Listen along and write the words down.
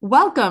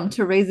Welcome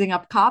to Raising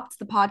Up Copts,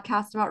 the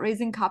podcast about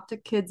raising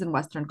Coptic kids in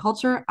Western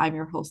culture. I'm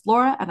your host,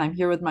 Laura, and I'm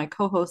here with my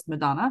co host,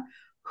 Madonna,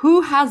 who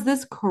has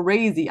this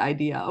crazy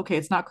idea. Okay,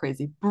 it's not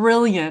crazy,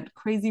 brilliant,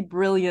 crazy,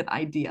 brilliant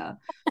idea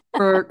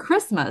for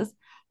Christmas,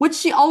 which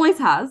she always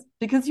has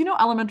because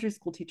elementary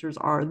school teachers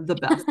are the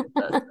best at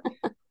this.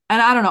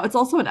 And I don't know, it's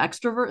also an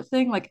extrovert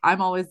thing. Like,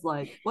 I'm always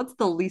like, what's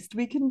the least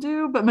we can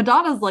do? But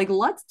Madonna's like,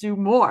 let's do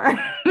more.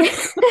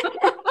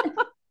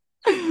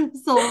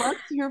 So let's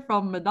hear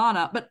from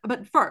Madonna.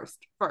 But first,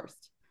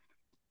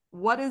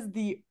 what is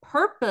the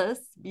purpose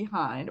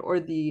behind or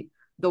the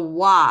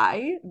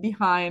why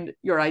behind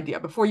your idea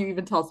before you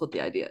even tell us what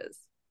the idea is?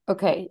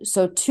 Okay,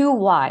 so two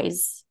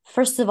whys.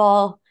 First of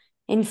all,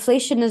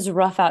 inflation is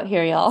rough out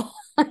here, y'all.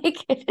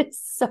 Like it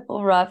is so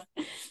rough.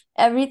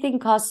 Everything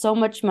costs so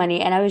much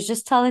money. And I was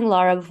just telling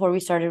Laura before we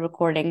started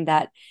recording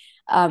that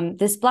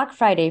this Black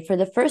Friday, for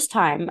the first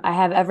time I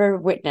have ever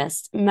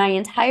witnessed, my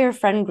entire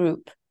friend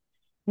group,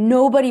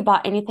 nobody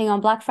bought anything on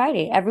Black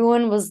Friday.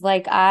 Everyone was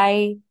like,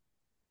 I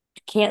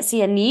can't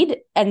see a need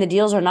and the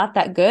deals are not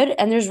that good.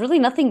 And there's really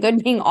nothing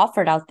good being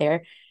offered out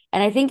there.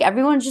 And I think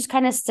everyone's just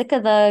kind of sick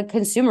of the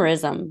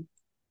consumerism.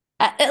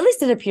 At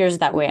least it appears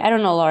that way. I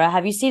don't know, Laura.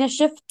 Have you seen a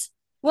shift?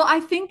 Well,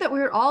 I think that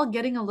we're all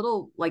getting a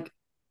little like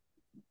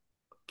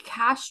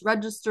cash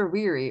register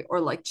weary or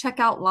like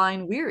checkout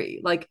line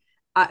weary. Like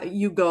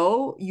you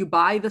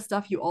buy the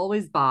stuff you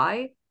always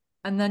buy,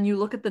 and then you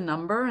look at the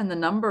number, and the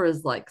number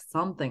is like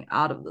something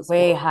out of this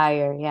Way world.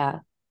 higher, yeah.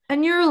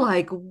 And you're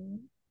like,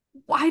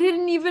 I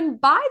didn't even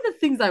buy the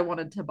things I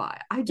wanted to buy.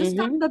 I just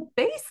got Mm-hmm. the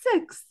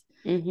basics.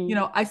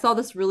 Mm-hmm. I saw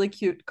this really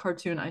cute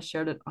cartoon. I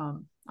shared it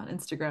on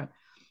Instagram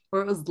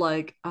where it was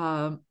like,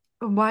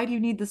 why do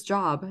you need this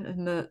job?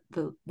 And the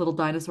little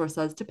dinosaur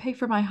says, to pay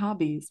for my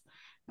hobbies.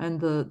 And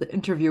the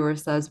interviewer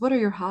says, what are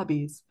your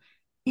hobbies?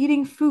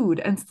 Eating food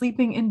and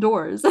sleeping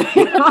indoors.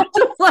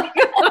 Just like,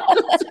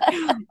 just,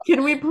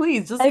 can we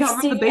please just I've cover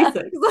the seen, yeah.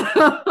 basics?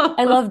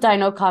 I love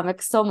Dino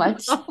Comics so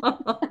much.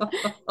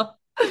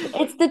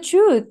 It's the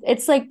truth.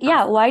 It's like, Yes.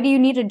 yeah, why do you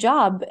need a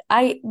job?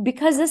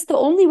 Because it's the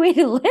only way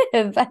to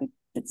live.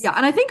 It's Yeah,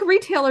 and I think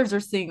retailers are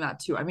seeing that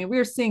too. I mean, we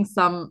are seeing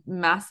some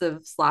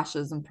massive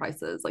slashes in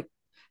prices. Like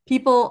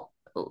people,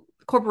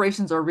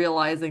 corporations are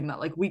realizing that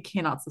like we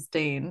cannot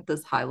sustain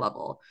this high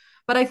level.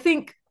 But I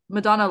think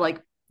Madonna,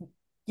 like,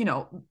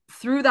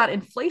 through that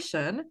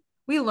inflation,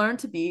 we learn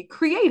to be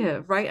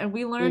creative, right? And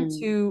we learn mm.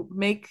 to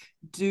make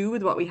do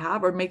with what we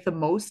have or make the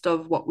most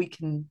of what we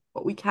can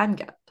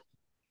get.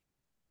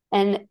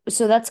 And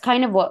so that's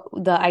kind of what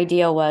the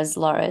idea was,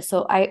 Laura.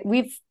 So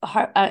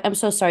I'm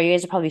so sorry, you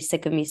guys are probably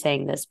sick of me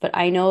saying this, but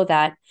I know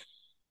that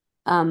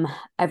Um,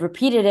 I've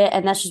repeated it,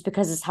 and that's just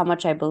because it's how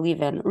much I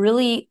believe in.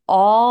 Really,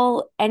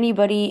 all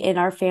anybody in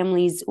our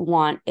families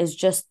want is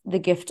just the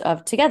gift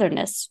of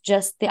togetherness,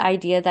 just the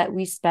idea that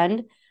we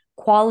spend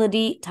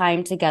quality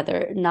time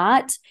together,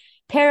 not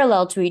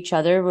parallel to each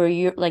other, where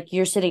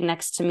you're sitting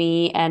next to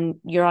me and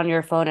you're on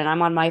your phone and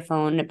I'm on my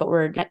phone, but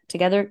we're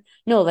together.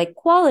 No, like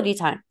quality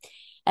time.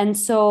 And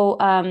so,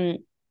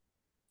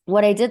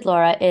 what I did,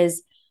 Laura,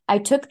 is I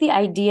took the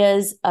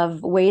ideas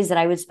of ways that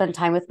I would spend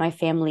time with my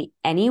family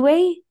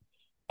anyway,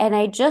 and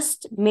I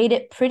just made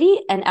it pretty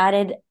and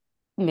added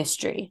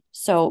mystery.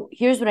 So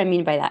here's what I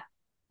mean by that.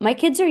 My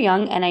kids are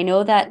young, and I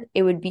know that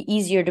it would be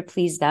easier to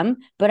please them,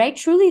 but I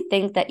truly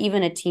think that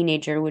even a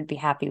teenager would be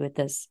happy with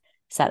this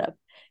setup.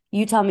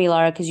 You tell me,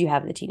 Laura, because you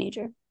have the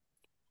teenager.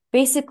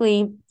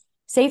 Basically,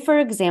 say for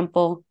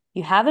example,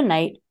 you have a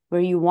night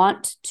where you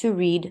want to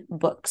read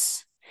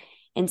books.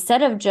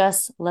 Instead of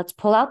just let's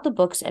pull out the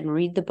books and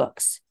read the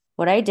books,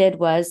 what I did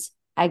was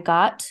I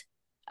got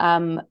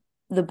um,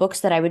 the books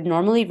that I would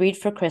normally read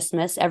for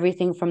Christmas,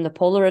 everything from the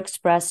Polar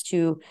Express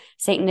to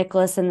St.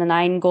 Nicholas and the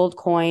Nine Gold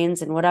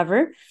Coins and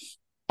whatever.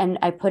 And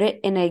I put it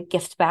in a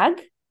gift bag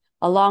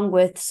along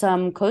with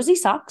some cozy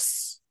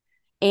socks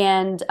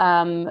and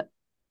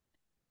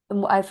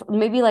I've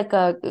maybe like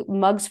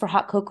mugs for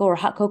hot cocoa or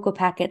hot cocoa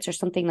packets or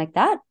something like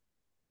that.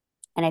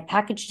 And I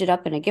packaged it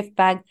up in a gift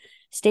bag,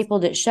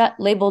 stapled it shut,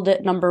 labeled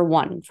it number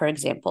one, for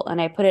example, and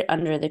I put it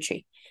under the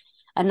tree.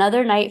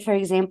 Another night, for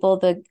example,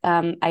 the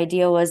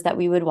idea was that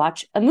we would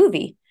watch a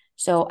movie.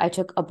 So I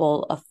took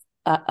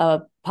a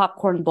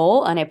popcorn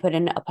bowl and I put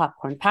in a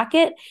popcorn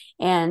packet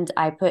and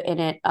I put in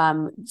it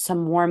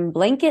some warm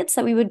blankets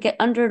that we would get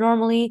under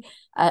normally,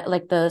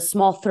 like the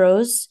small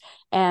throws.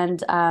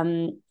 And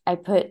I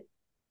put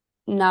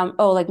now,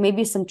 oh, like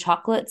maybe some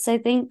chocolates, I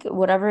think,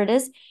 whatever it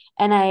is.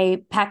 And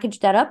I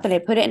packaged that up and I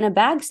put it in a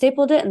bag,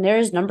 stapled it, and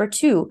there's number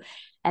two.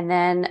 And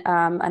then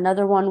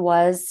another one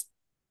was,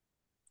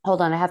 hold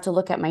on, I have to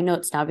look at my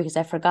notes now because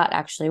I forgot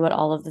actually what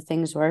all of the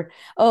things were.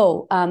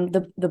 Oh,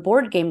 the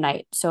board game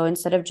night. So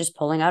instead of just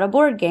pulling out a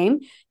board game,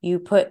 you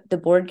put the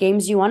board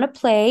games you want to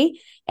play.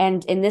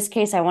 And in this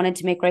case, I wanted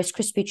to make Rice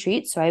Krispie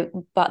treats, so I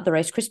bought the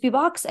Rice Krispie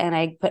box and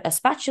I put a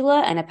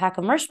spatula and a pack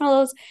of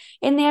marshmallows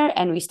in there,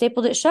 and we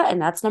stapled it shut,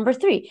 and that's number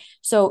three.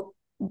 So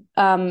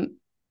um,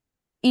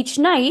 each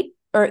night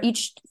or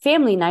each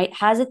family night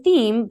has a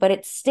theme, but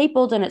it's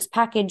stapled and it's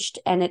packaged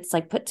and it's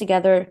like put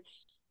together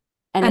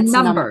and And it's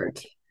numbered numbered.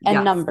 and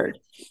Yes. numbered.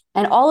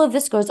 And all of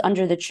this goes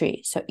under the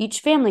tree. So each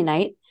family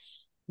night,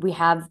 we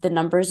have the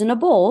numbers in a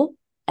bowl,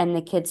 and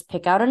the kids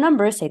pick out a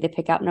number, say they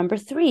pick out number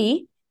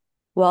 3.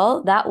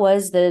 Well, that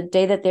was the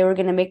day that they were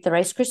going to make the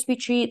Rice Krispie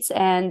treats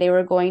and they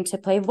were going to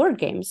play board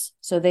games.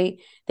 So they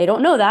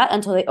don't know that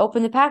until they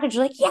open the package,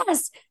 like,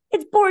 yes,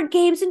 it's board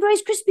games and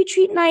Rice Krispie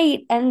treat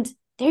night. And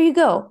there you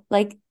go.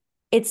 Like,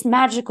 it's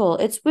magical,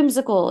 it's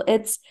whimsical,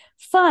 it's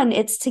fun,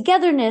 it's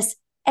togetherness,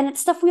 and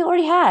it's stuff we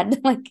already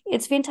had. Like,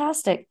 it's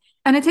fantastic.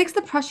 And it takes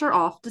the pressure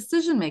off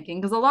decision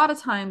making because a lot of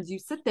times you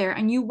sit there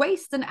and you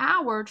waste an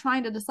hour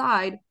trying to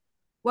decide,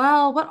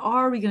 well, what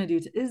are we going to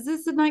do? Is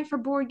this a night for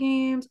board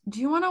games? Do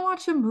you want to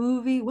watch a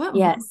movie? What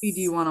movie do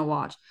you Yes. want to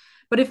watch?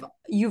 But if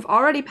you've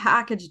already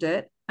packaged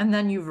it and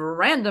then you've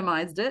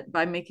randomized it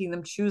by making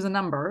them choose a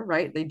number,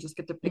 right? They just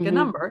get to pick a Mm-hmm.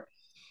 number.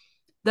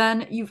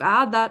 Then you've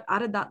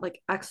added that like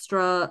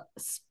extra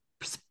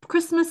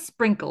Christmas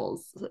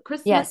sprinkles,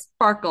 Christmas Yes.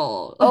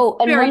 sparkle, Oh,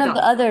 and fairy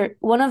dust.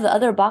 one of the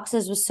other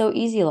boxes was so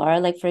easy, Laura.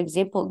 Like, for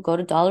example, go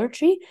to Dollar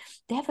Tree.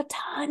 They have a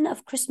ton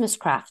of Christmas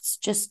crafts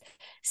just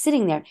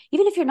sitting there.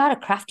 Even if you're not a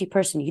crafty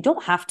person, you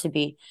don't have to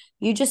be.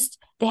 You just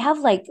they have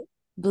like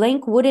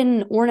blank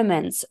wooden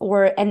ornaments,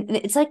 or and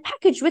it's like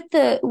packaged with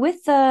the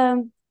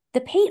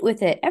paint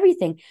with it,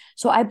 everything.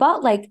 So I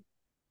bought like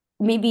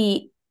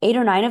maybe 8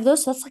 or 9 of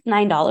those. So that's like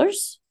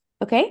 $9.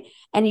 Okay.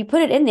 And you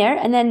put it in there,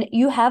 and then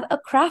you have a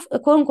quote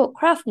unquote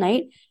craft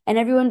night, and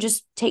everyone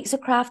just takes a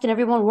craft and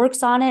everyone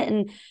works on it.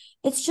 And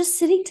it's just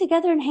sitting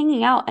together and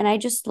hanging out. And I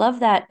just love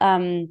that.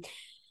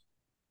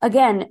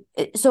 Again,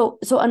 so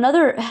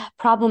another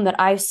problem that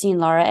I've seen,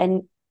 Laura,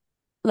 and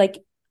like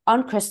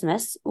on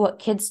Christmas, what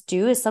kids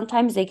do is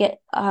sometimes they get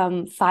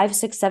 5,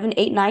 6, 7,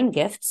 8, 9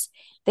 gifts.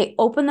 They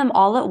open them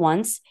all at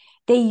once.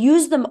 They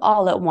use them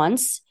all at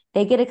once.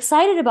 They get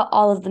excited about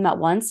all of them at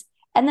once.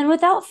 And then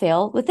without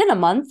fail, within a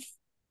month,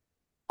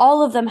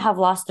 all of them have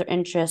lost their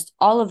interest.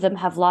 All of them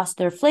have lost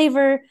their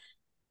flavor.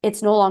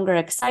 It's no longer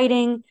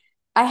exciting.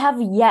 I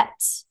have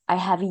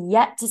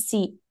yet to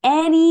see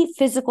any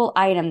physical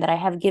item that I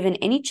have given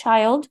any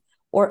child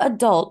or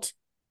adult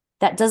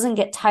that doesn't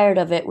get tired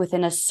of it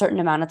within a certain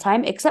amount of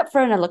time, except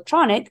for an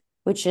electronic,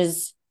 which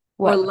is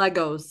Or what?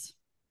 Legos.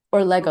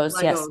 Or Oh,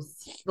 Legos, yes.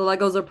 Legos. The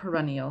Legos are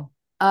perennial.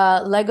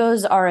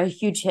 Legos are a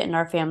huge hit in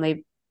our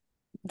family.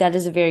 That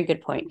is a very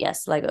good point.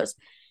 Yes, Legos.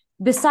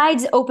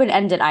 Besides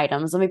open-ended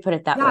items, let me put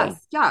it that way.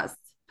 Yes, yes.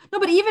 No,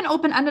 but even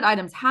open-ended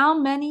items, how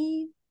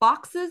many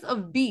boxes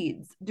of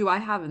beads do I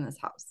have in this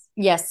house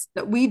Yes,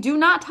 that we do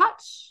not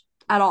touch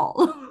at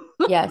all?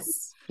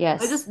 yes, I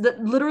yes. just that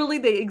literally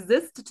they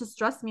exist to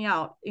stress me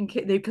out in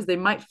case because they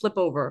might flip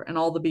over and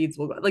all the beads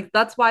will go. Like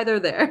that's why they're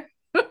there.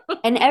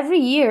 And every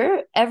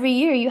year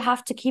you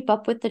have to keep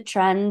up with the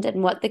trend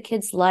and what the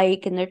kids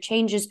like and their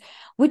changes,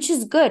 which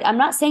is good. I'm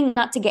not saying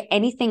not to get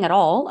anything at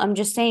all. I'm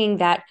just saying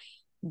that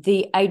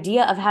the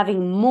idea of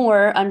having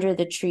more under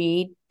the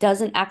tree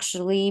doesn't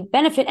actually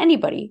benefit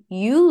anybody.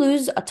 You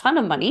lose a ton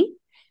of money.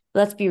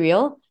 Let's be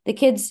real. The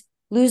kids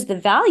lose the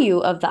value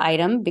of the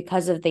item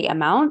because of the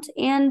amount,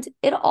 and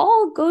it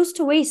all goes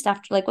to waste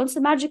after, like, once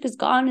the magic is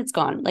gone, it's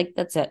gone. Like,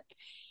 that's it.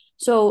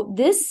 So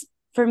this,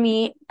 for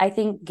me, I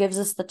think gives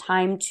us the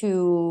time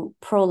to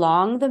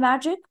prolong the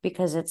magic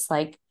because it's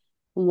like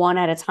one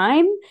at a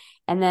time,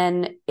 and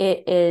then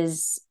it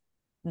is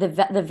the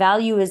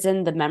value is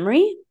in the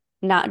memory,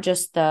 not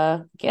just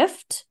the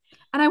gift.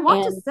 And I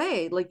want to And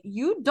say, like,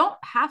 you don't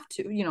have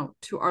to,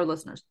 to our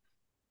listeners,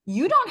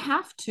 you don't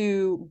have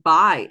to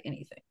buy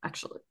anything,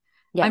 actually.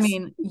 I yes,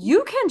 mean,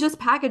 you can just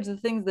package the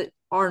things that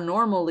are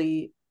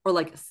normally or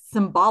like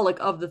symbolic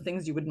of the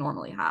things you would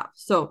normally have.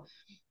 So,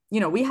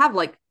 we have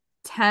like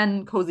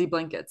 10 cozy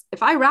blankets.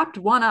 If I wrapped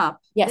one up,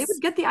 they would yes,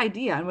 get the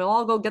idea and we'll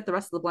all go get the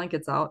rest of the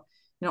blankets out.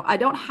 I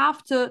don't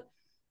have to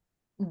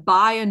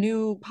buy a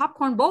new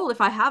popcorn bowl.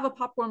 If I have a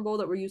popcorn bowl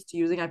that we're used to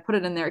using, I put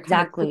it in there. It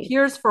kind of exactly.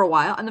 disappears for a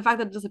while. And the fact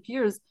that it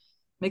disappears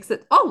makes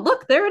it, oh,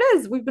 look, there it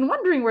is. We've been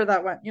wondering where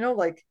that went,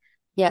 like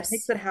makes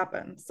Yes. it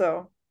happen.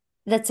 So,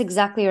 That's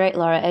exactly right,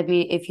 Laura. I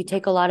mean, if you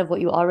take a lot of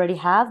what you already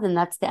have, then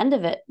that's the end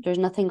of it. There's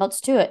nothing else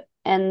to it.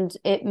 And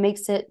it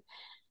makes it,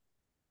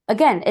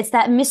 again, it's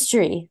that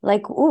mystery.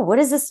 Like, ooh, what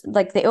is this?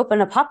 Like, they open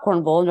a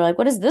popcorn bowl and they're like,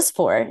 what is this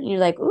for? And you're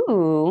like,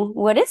 ooh,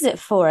 what is it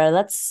for?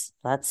 Let's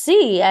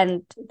see.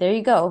 And there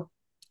you go.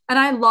 and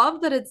I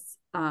love that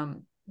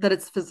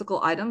it's physical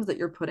items that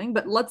you're putting,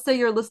 but let's say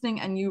you're listening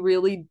and you're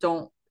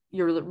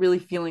really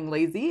feeling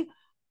lazy.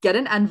 Get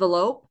an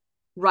envelope,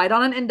 write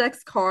on an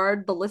index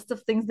card the list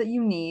of things that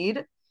you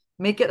need,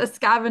 make it a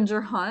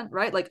scavenger hunt,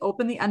 right? Like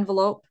open the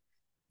envelope,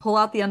 pull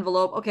out the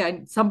envelope.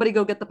 Okay, somebody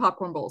go get the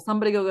popcorn bowl.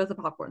 Somebody go get the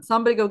popcorn.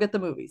 Somebody go get the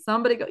movie.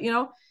 Somebody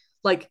go,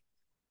 like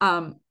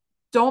um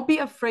don't be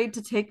afraid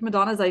to take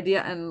Madonna's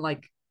idea and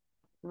like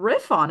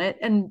riff on it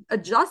and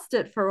adjust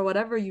it for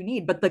whatever you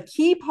need. But the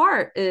key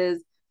part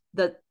is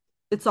that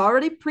it's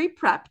already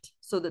pre-prepped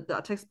so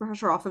that takes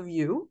pressure off of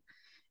you,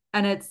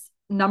 and it's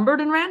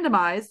numbered and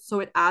randomized so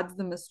it adds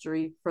the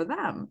mystery for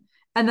them.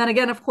 And then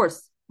again, of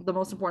course, the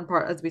most important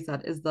part, as we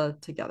said, is the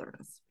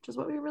togetherness, which is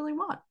what we really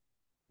want.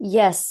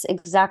 Yes,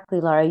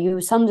 exactly, Laura. You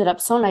summed it up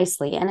so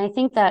nicely. And I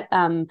think that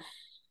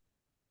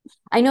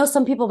I know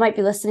some people might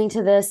be listening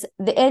to this,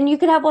 and you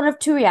could have one of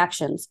two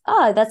reactions.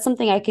 Ah, that's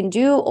something I can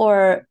do,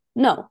 or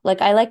no.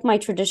 Like, I like my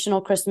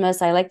traditional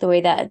Christmas. I like the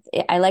way that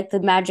I like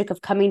the magic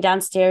of coming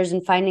downstairs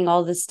and finding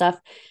all this stuff.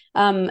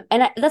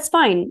 That's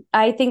fine.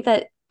 I think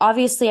that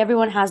obviously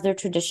everyone has their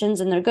traditions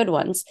and their good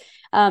ones.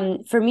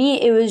 For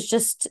me, it was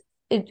just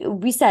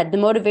we said the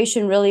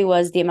motivation really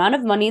was the amount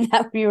of money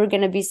that we were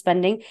going to be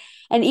spending.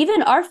 And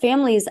even our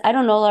families, I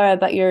don't know, Laura,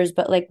 about yours,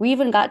 but like we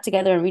even got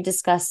together and we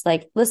discussed,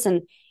 like,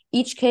 listen,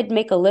 each kid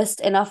make a list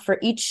enough for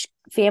each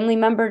family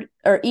member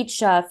or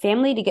each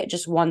family to get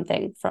just one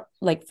thing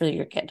for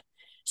your kid.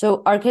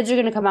 So our kids are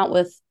going to come out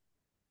with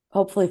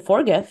hopefully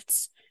four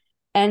gifts,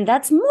 and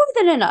that's more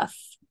than enough.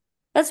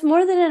 That's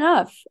more than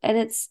enough.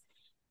 And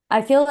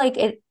I feel like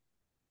it,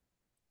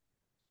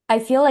 I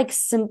feel like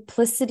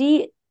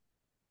simplicity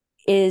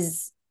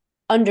is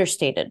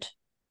understated,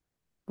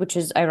 which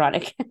is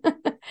ironic.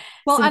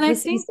 Well, and I Simplicity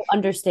is think so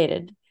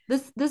understated.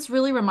 this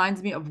really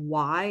reminds me of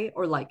why,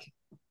 or like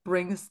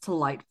brings to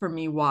light for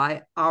me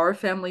why our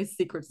family's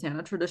Secret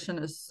Santa tradition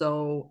is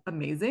so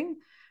amazing,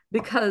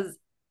 because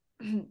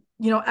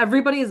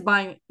everybody is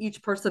buying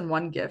each person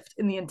one gift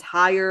in the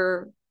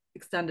entire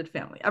extended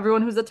family.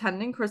 Everyone who's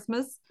attending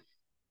Christmas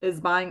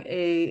is buying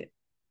a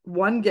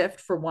one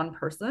gift for one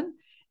person,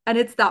 and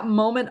it's that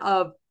moment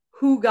of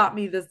who got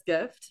me this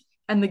gift,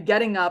 and the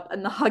getting up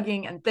and the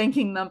hugging and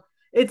thanking them.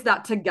 It's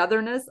that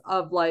togetherness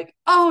of like,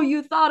 oh,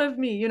 you thought of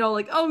me,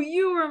 like, oh,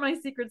 you were my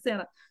Secret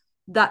Santa.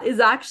 That is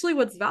actually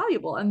what's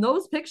valuable. And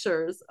those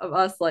pictures of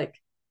us like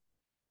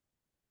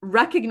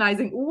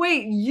recognizing,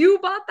 wait, you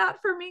bought that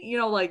for me,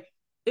 like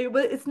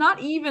it's not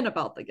even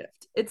about the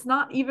gift. It's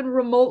not even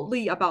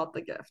remotely about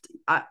the gift.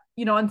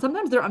 And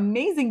sometimes they're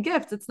amazing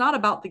gifts. It's not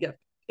about the gift.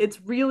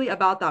 It's really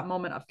about that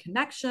moment of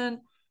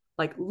connection,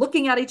 like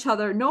looking at each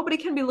other. Nobody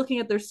can be looking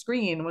at their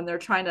screen when they're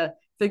trying to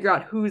figure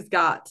out who's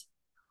got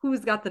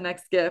the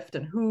next gift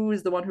and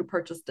who's the one who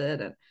purchased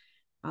it.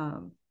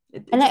 And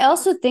it And I just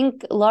also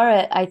think,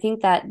 Laura, I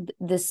think that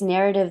this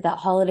narrative that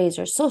holidays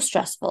are so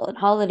stressful and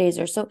holidays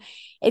are so,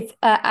 if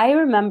I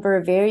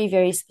remember very,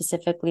 very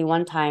specifically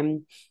one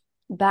time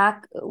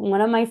back,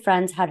 one of my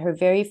friends had her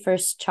very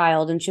first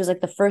child, and she was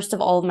like the first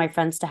of all of my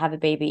friends to have a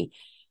baby.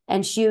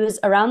 And she was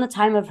around the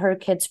time of her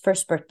kid's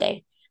first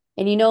birthday.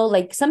 And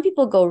like some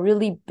people go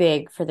really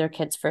big for their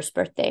kid's first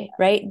birthday,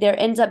 right? There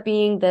ends up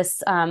being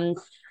this,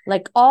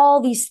 like all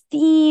these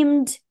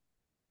themed,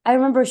 I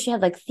remember she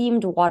had like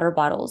themed water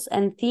bottles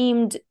and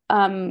themed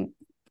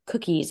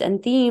cookies and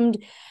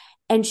themed,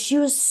 and she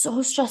was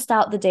so stressed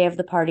out the day of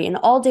the party, and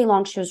all day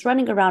long she was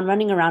running around,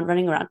 running around,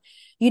 running around.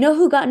 You know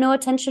who got no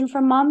attention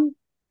from mom?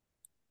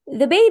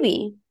 The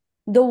baby,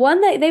 the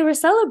one that they were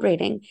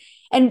celebrating.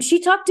 And she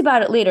talked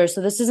about it later.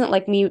 So this isn't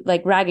like me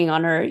like ragging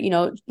on her.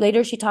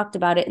 Later she talked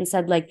about it and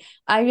said, like,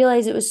 I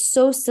realized it was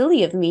so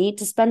silly of me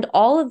to spend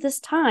all of this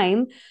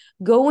time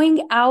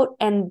going out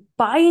and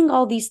buying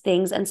all these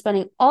things and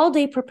spending all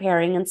day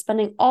preparing and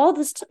spending all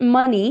this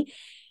money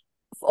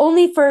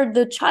only for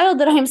the child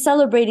that I'm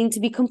celebrating to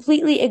be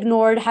completely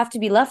ignored, have to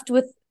be left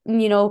with,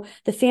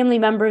 the family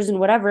members and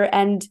whatever.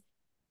 And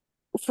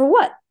for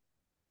what?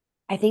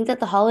 I think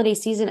that the holiday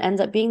season ends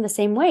up being the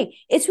same way.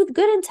 It's with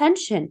good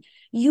intention.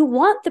 You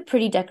want the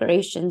pretty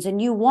decorations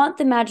and you want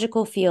the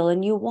magical feel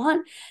and you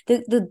want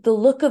the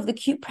look of the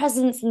cute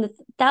presents and the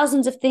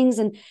thousands of things,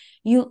 and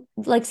you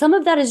like some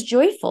of that is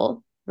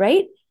joyful,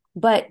 right?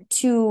 But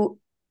to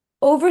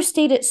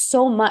overstate it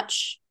so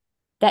much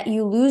that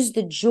you lose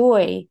the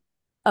joy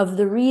of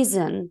the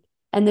reason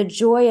and the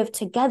joy of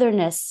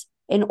togetherness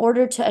in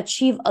order to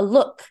achieve a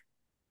look,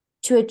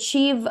 to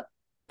achieve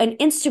an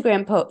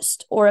Instagram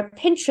post or a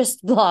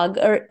Pinterest blog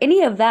or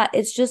any of that.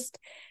 It's just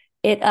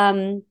it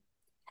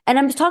and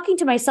I'm talking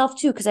to myself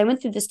too, because I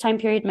went through this time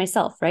period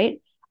myself,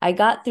 right? I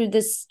got through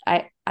this,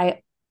 I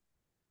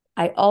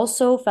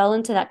also fell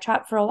into that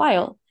trap for a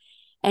while.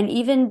 And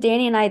even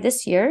Danny and I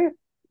this year,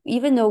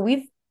 even though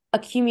we've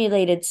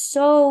accumulated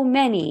so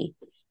many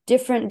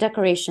different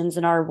decorations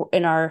in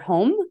our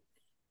home,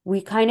 we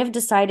kind of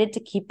decided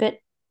to keep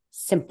it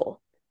simple.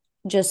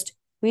 Just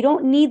we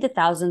don't need the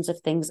thousands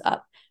of things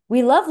up.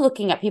 We love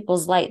looking at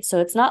people's lights, so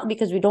it's not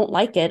because we don't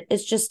like it.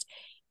 It's just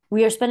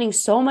we are spending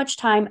so much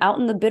time out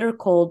in the bitter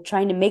cold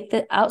trying to make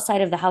the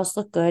outside of the house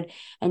look good,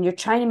 and you're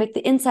trying to make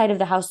the inside of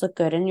the house look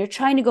good, and you're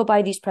trying to go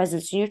buy these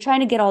presents, and you're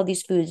trying to get all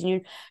these foods, and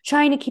you're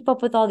trying to keep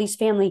up with all these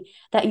family,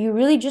 that you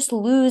really just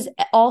lose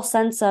all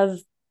sense of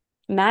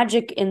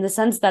magic, in the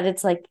sense that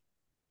it's like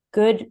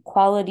good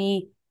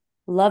quality,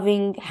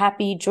 loving,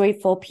 happy,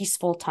 joyful,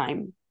 peaceful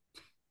time.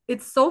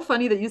 it's so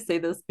funny that you say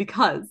this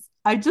because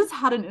I just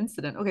had an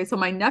incident. Okay, so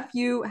my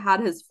nephew had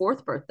his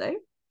fourth birthday,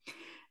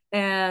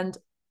 and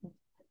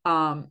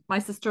my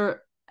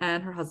sister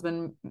and her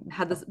husband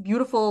had this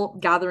beautiful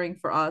gathering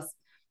for us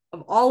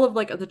of all of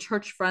like the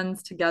church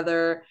friends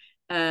together,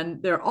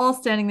 and they're all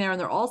standing there and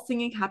they're all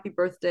singing happy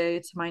birthday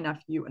to my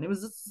nephew, and it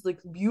was this like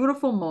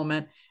beautiful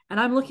moment. And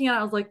I'm looking at it,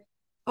 I was like,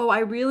 oh, I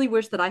really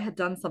wish that I had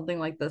done something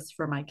like this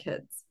for my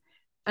kids.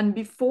 And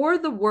before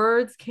the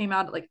words came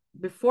out, like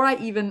before I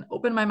even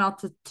opened my mouth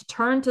to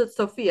turn to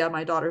Sophia,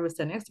 my daughter who was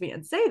standing next to me,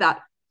 and say that,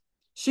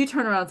 she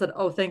turned around and said,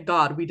 "Oh, thank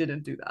God we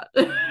didn't do that."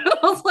 I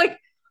was like,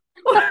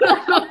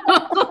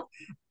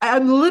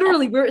 I'm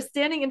literally, we're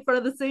standing in front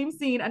of the same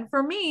scene. And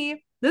for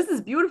me, this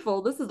is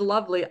beautiful. This is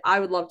lovely. I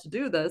would love to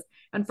do this.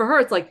 And for her,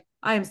 it's like,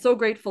 I am so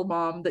grateful,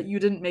 mom, that you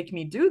didn't make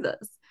me do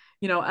this.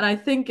 And I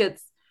think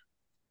it's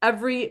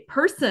every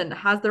person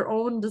has their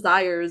own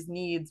desires,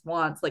 needs,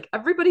 wants. Like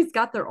everybody's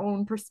got their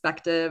own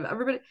perspective.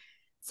 Everybody.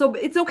 So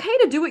it's okay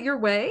to do it your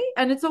way.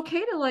 And it's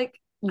okay to like,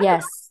 I don't know.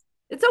 Yes.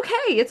 It's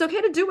okay. It's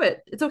okay to do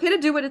it. It's okay to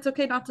do it. It's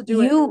okay not to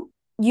do it.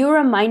 You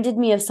reminded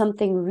me of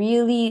something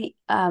really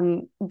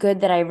good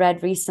that I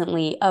read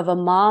recently of a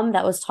mom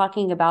that was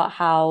talking about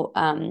how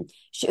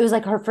it was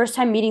like her first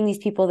time meeting these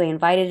people. They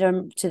invited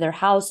them to their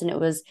house, and it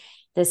was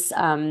this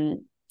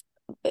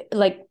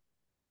like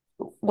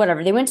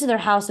whatever. They went to their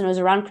house, and it was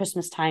around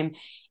Christmas time.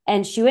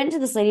 And she went to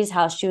this lady's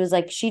house. She was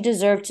like, she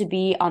deserved to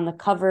be on the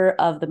cover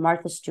of the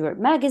Martha Stewart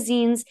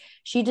magazines.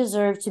 She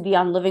deserved to be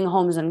on Living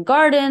Homes and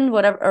Garden,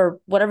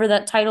 whatever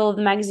that title of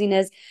the magazine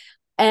is.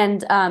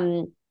 And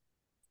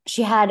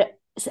she had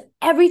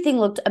everything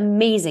looked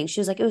amazing.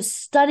 She was like, it was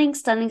stunning,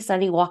 stunning,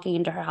 stunning walking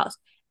into her house.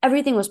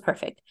 Everything was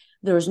perfect.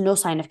 There was no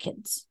sign of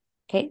kids.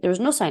 Okay. There was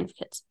no sign of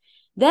kids.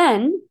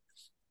 Then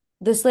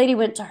this lady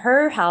went to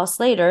her house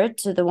later,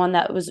 to the one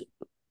that was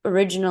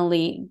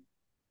originally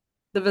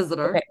The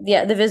visitor. okay,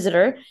 yeah, the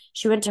visitor.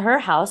 She went to her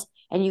house,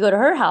 and you go to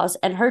her house,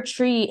 and her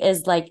tree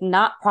is like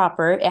not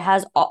proper. It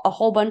has a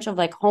whole bunch of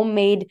like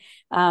homemade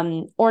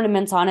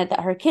ornaments on it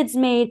that her kids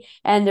made,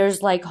 and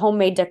there's like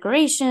homemade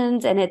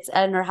decorations, and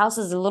her house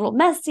is a little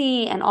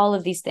messy, and all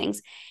of these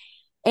things.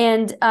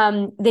 And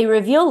they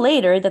reveal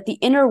later that the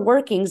inner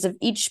workings of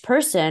each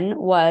person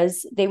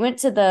was they went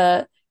to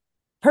the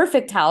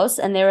perfect house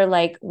and they were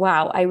like,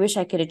 wow, I wish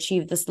I could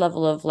achieve this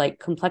level of like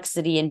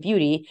complexity and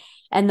beauty.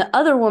 And the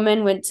other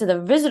woman went to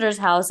the visitor's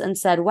house and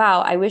said,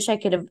 wow, I wish I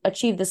could have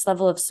achieved this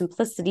level of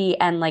simplicity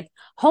and like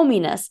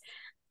hominess.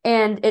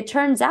 And it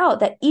turns out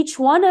that each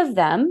one of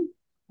them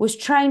was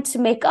trying to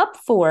make up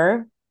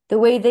for the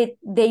way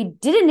they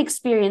didn't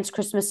experience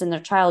Christmas in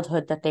their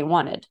childhood that they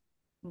wanted.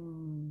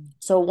 Mm.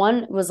 So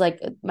one was like,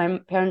 my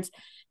parents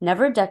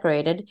never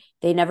decorated,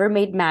 they never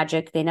made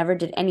magic, they never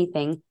did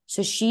anything.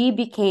 So she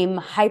became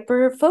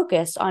hyper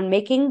focused on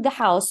making the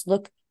house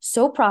look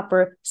so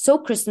proper, so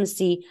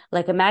Christmassy,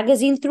 like a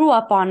magazine threw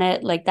up on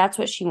it, like that's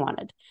what she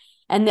wanted.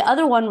 And the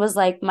other one was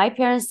like, my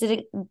parents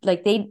didn't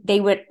like they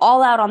went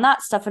all out on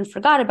that stuff and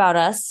forgot about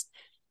us.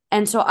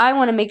 And so I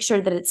want to make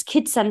sure that it's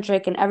kid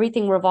centric and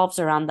everything revolves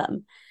around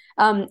them.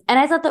 And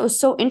I thought that was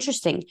so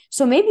interesting.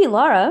 So maybe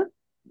Laura,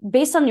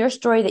 based on your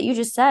story that you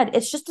just said,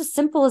 it's just as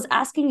simple as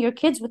asking your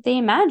kids what they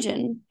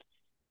imagine.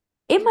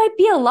 It might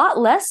be a lot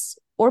less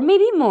or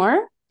maybe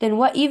more than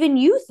what even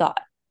you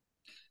thought.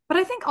 But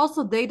I think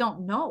also they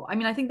don't know. I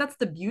mean, I think that's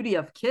the beauty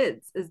of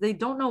kids is they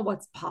don't know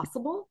what's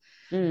possible.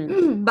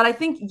 Mm, But I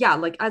think, yeah,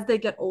 like as they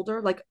get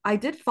older, like I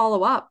did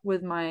follow up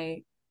with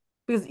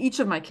because each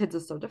of my kids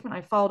is so different.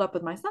 I followed up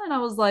with my son and I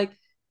was like,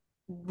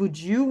 would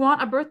you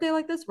want a birthday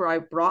like this where I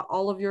brought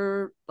all of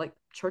your like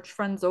church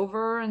friends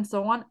over and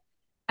so on?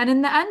 And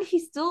in the end, he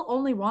still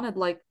only wanted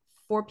like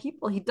four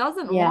people. He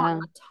doesn't want yeah.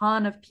 a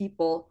ton of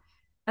people.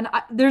 And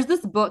there's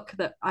this book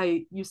that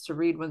I used to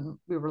read when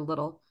we were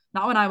little,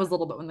 not when I was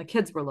little, but when the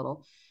kids were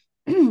little,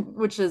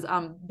 which is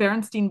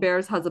Berenstein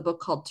Bears has a book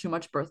called Too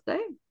Much Birthday.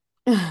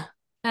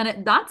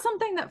 And that's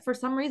something that for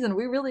some reason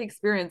we really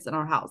experience in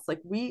our house.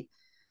 Like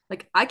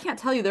I can't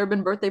tell you, there have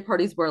been birthday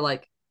parties where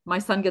like my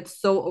son gets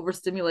so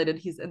overstimulated,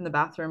 he's in the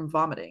bathroom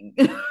vomiting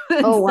Oh,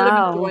 instead of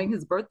wow. enjoying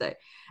his birthday.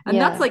 And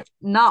that's Yeah. like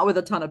not with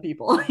a ton of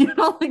people,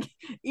 like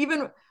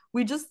even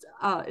we just,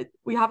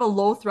 we have a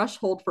low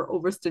threshold for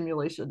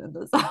overstimulation in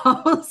this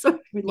house. So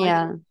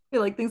Yeah. we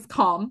like things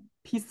calm,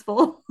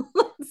 peaceful,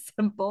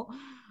 simple.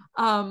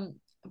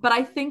 But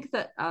I think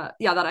that,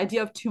 yeah, that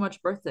idea of too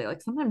much birthday,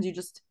 like sometimes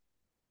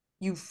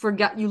you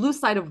forget, you lose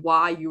sight of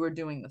why you were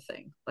doing the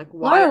thing. Like,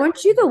 why Laura, are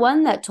weren't you the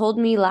one that told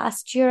me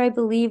last year, I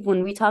believe,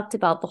 when we talked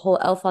about the whole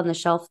elf on the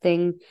shelf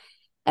thing?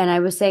 And I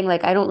was saying,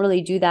 like, I don't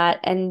really do that.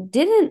 And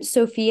didn't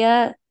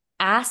Sophia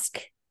ask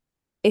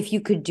if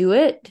you could do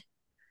it?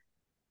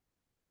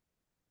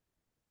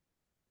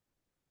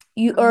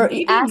 You or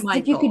maybe asked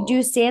if you could do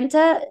Michael?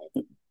 Santa?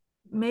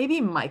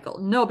 Maybe Michael.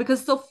 No,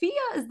 because Sophia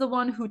is the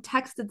one who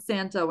texted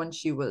Santa when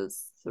she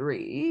was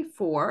 3,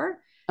 4.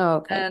 Oh,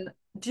 okay. And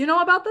do you know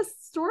about this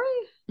story?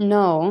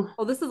 No.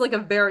 Oh, this is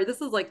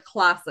like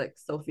classic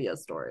Sophia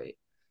story.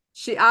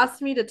 She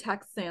asked me to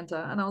text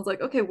Santa, and I was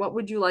like, okay, what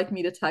would you like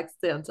me to text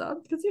Santa?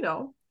 Because,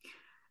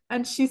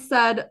 and she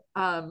said,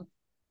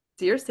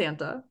 Dear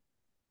Santa,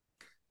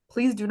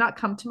 please do not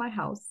come to my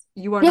house.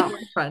 You are not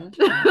my friend.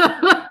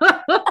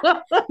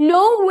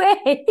 No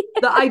way.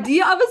 The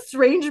idea of a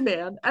strange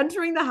man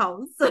entering the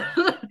house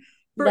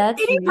for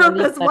That's any really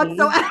purpose funny.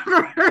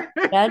 whatsoever.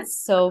 That's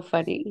so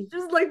funny.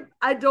 Just like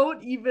I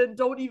don't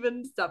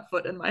even step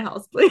foot in my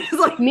house, please.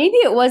 Like Maybe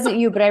it wasn't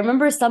you, but I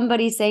remember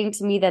somebody saying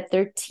to me that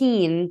their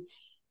teen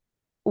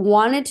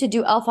wanted to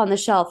do Elf on the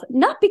Shelf,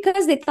 not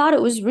because they thought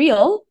it was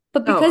real,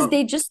 but Oh, because oh,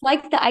 they just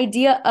liked the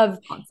idea of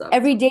concept.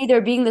 every day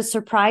there being the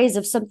surprise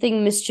of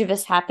something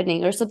mischievous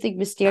happening or something Yeah.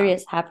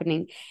 mysterious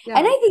happening.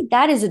 And Yeah. I think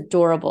that is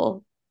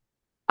adorable.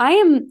 I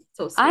am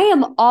So I sweet.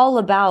 am all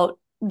about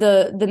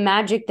the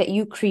magic that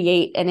you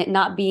create and it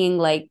not being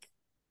like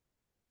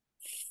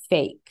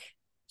fake.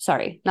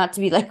 Sorry, not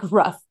to be like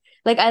rough.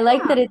 Like Yeah. I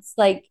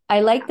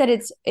like that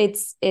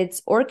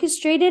it's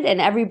orchestrated and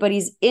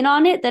everybody's in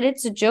on it, that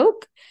it's a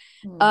joke,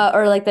 Hmm.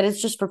 or like that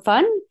it's just for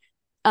fun.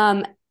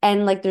 Um,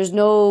 and like there's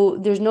no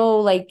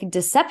like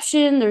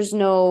deception, there's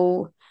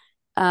no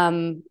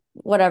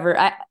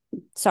whatever.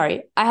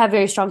 Sorry, I have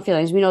very strong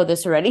feelings. We know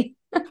this already.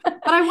 But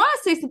I want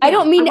to say something else. I I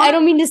want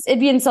don't mean to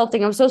be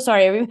insulting. I'm so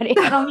sorry, everybody.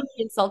 I don't mean to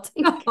be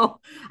insulting. to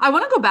I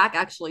want to go back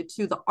actually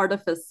to the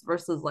artifice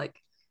versus like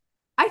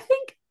I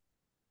think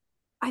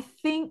I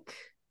think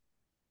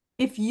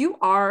if you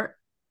are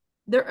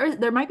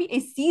there might be a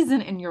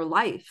season in your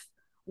life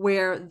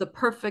where the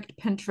perfect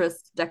Pinterest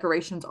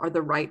decorations are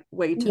the right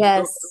way to go.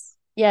 Yes.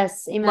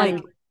 Yes. Like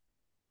Amen.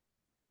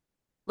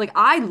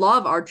 I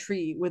love our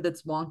tree with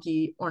its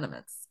wonky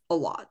ornaments a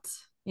lot,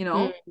 you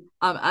know?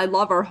 Mm, I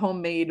love our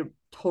homemade,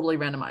 totally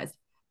randomized.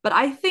 But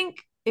I think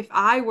if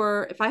I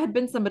had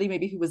been somebody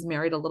maybe who was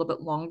married a little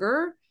bit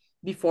longer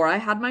before I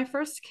had my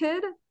first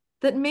kid,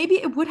 that maybe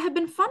it would have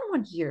been fun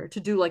one year to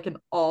do like an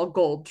all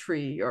gold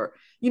tree or,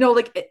 I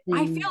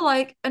mm. feel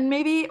like, and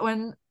maybe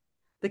when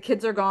the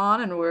kids are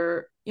gone and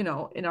we're, in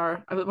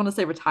our, I want to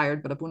say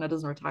retired, but Abuna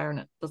doesn't retire and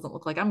it doesn't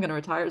look like I'm going to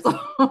retire.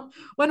 So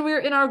when we're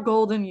in our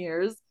golden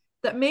years,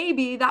 that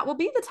maybe that will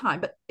be the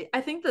time. But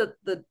I think that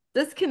the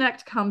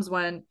disconnect comes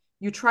when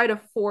you try to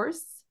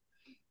force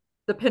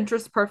the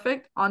Pinterest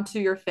perfect onto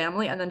your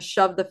family and then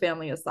shove the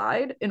family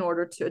aside in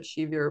order to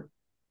achieve your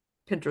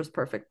Pinterest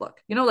perfect look.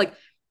 Like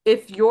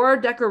if your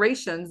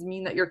decorations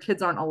mean that your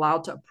kids aren't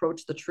allowed to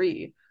approach the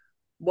tree,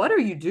 what are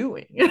you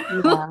doing?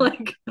 Yeah.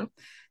 like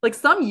like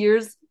some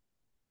years,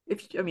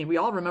 if I mean we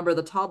all remember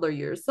the toddler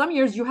years, some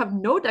years you have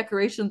no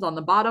decorations on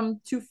the bottom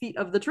 2 feet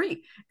of the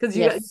tree because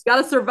you Yes. got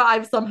to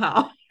survive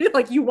somehow.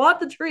 Like you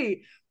want the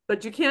tree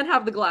but you can't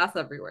have the glass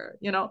everywhere.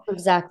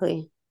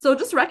 Exactly. So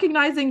just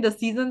recognizing the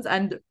seasons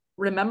and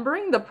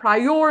remembering the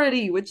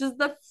priority, which is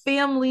the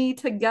family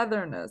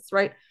togetherness,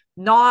 right?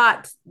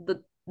 Not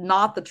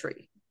the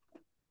tree.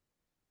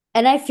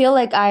 And I feel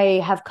like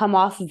I have come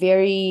off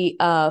very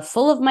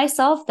full of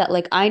myself, that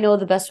like I know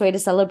the best way to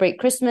celebrate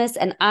Christmas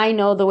and I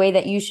know the way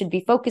that you should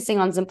be focusing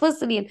on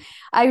simplicity. And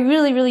I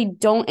really, really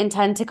don't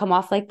intend to come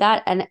off like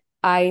that. And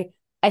I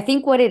I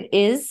think what it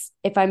is,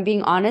 if I'm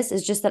being honest,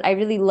 is just that I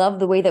really love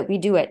the way that we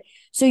do it.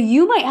 So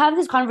you might have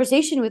this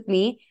conversation with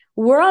me.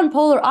 We're on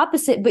polar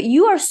opposite, but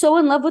you are so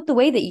in love with the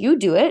way that you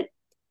do it.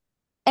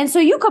 And so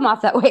you come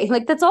off that way.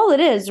 Like that's all it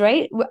is,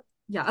 right?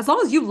 Yeah, as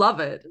long as you love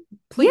it,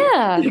 please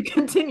Yeah.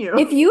 continue.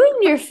 If you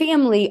and your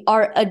family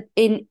are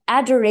in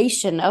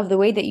adoration of the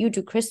way that you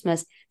do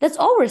Christmas, that's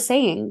all we're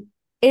saying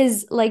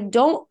is like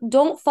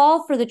don't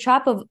fall for the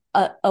trap of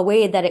a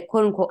way that it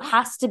quote unquote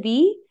has to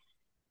be,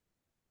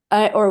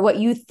 or what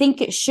you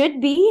think it should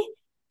be,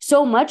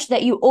 so much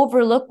that you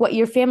overlook what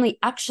your family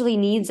actually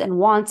needs and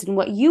wants and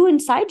what you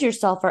inside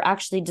yourself are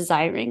actually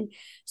desiring.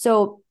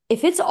 So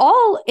if it's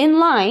all in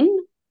line,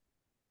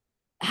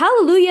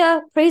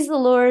 hallelujah, praise the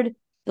Lord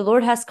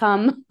has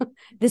come.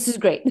 This is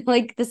great.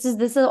 Like this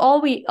is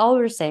all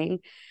we're saying.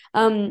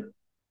 Yeah. um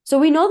so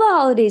we know the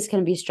holidays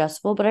can be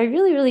stressful, but I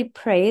really really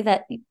pray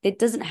that it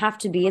doesn't have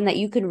to be, and that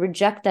you can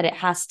reject that it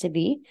has to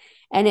be,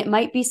 and it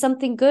might be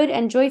something good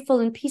and joyful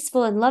and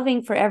peaceful and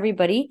loving for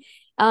everybody.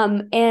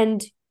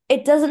 And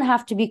it doesn't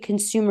have to be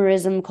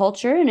consumerism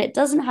culture, and it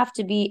doesn't have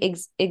to be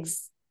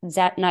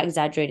not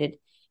exaggerated,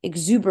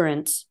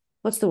 exuberant.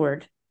 What's the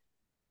word?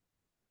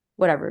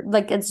 Whatever,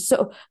 like it's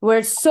so where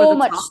it's Over so the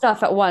much top.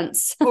 stuff at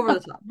once. Over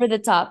the top. For the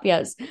top,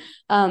 yes.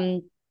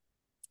 um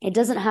it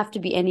doesn't have to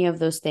be any of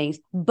those things,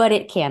 but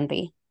it can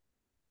be,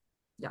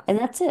 Yes. and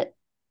that's it.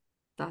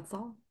 That's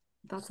all.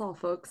 That's all,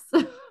 folks.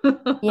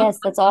 Yes,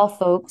 that's all,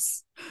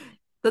 folks.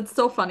 That's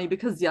so funny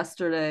because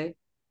yesterday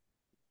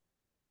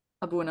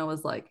Abuna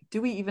was like,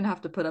 "Do we even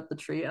have to put up the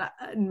tree?"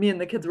 And me and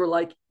the kids were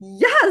like,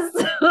 "Yes."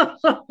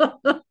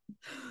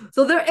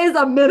 So there is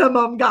a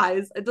minimum,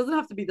 guys. It doesn't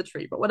have to be the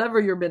tree, but whatever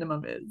your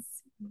minimum is,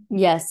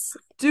 Yes,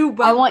 do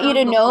I want you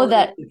welcome to the know holiday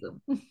that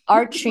season.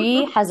 our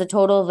tree has a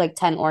total of like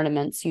 10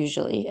 ornaments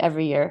usually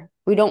every year.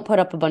 We don't put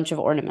up a bunch of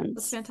That's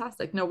ornaments.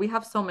 fantastic. No, we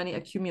have so many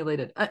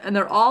accumulated, and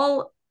they're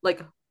all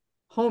like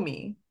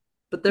homey,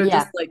 but they're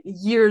just Yeah. like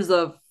years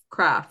of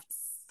crafts,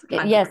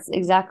 kind of. Yes,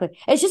 exactly.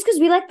 It's just because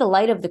we like the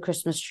light of the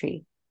Christmas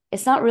tree.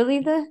 It's not really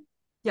the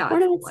Yeah, it's the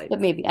ornaments, but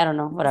lights, maybe, I don't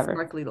know, the whatever.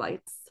 sparkly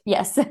lights.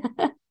 Yes.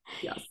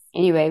 Yes.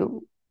 Anyway,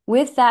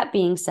 with that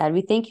being said,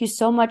 we thank you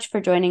so much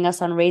for joining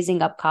us on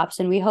Raising Up Cops,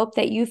 and we hope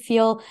that you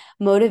feel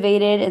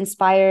motivated,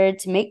 inspired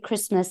to make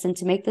Christmas and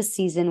to make the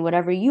season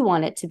whatever you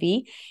want it to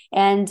be.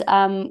 And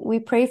we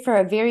pray for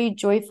a very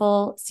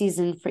joyful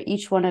season for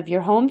each one of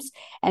your homes,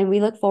 and we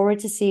look forward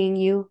to seeing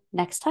you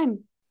next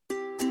time.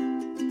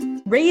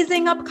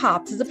 Raising Up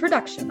Copts is a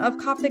production of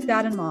Coptic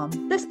Dad and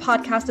Mom. This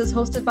podcast is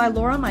hosted by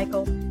Laura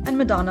Michael and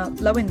Madonna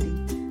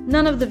Lawindi.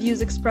 None of the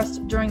views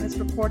expressed during this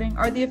recording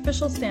are the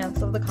official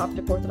stance of the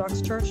Coptic Orthodox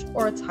Church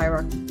or its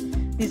hierarchy.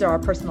 These are our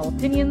personal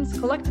opinions,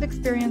 collective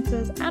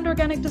experiences, and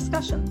organic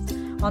discussions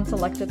on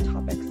selected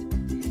topics.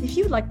 If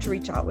you'd like to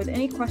reach out with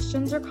any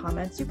questions or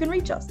comments, you can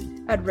reach us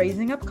at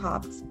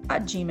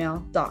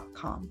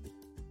raisingupcopts@gmail.com.